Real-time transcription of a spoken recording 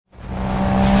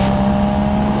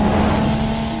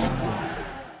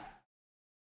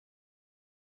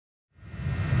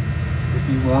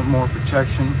want more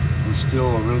protection and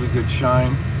still a really good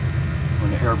shine, I'm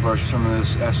going to airbrush some of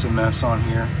this SMS on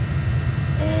here.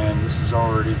 And this is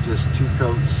already just 2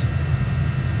 coats,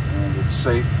 and it's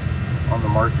safe on the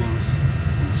markings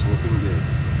and it's looking good.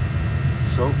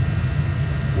 So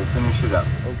we'll finish it up.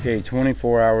 Okay,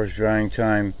 24 hours drying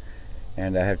time,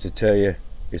 and I have to tell you,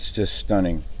 it's just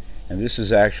stunning. And this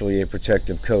is actually a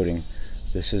protective coating.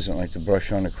 This isn't like the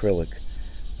brush on acrylic.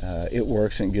 It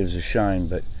works and gives a shine,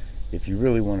 but if you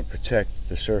really want to protect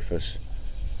the surface,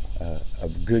 a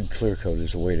good clear coat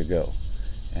is the way to go.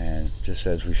 And just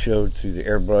as we showed through the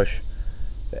airbrush,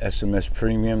 the SMS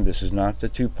Premium, this is not the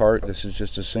 2-part, this is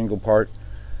just a single part,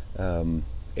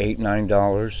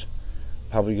 $8–9.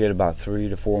 Probably get about 3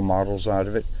 to 4 models out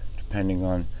of it, depending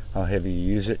on how heavy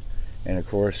you use it. And of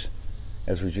course,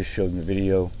 as we just showed in the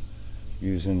video,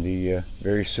 using the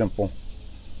very simple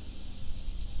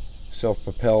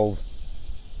self-propelled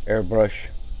airbrush.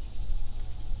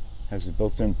 Has the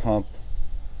built-in pump,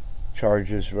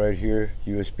 charges right here,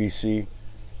 USB-C,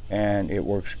 and it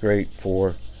works great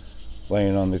for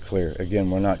laying on the clear.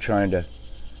 Again, we're not trying to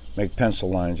make pencil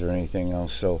lines or anything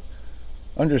else, so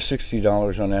under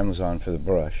 $60 on Amazon for the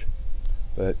brush.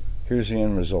 But here's the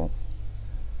end result.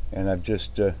 And I've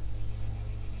just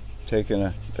taken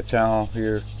a towel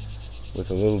here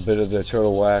with a little bit of the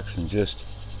turtle wax and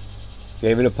just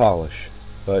gave it a polish.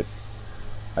 But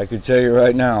I could tell you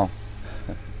right now,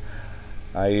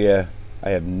 I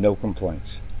have no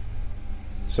complaints.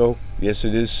 So yes,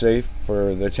 it is safe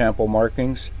for the tampo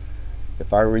markings.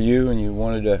 If I were you and you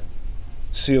wanted to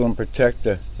seal and protect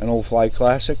an old fly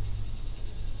classic,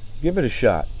 give it a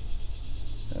shot.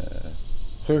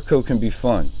 Clear coat can be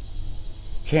fun.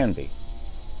 Can be,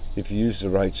 if you use the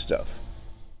right stuff.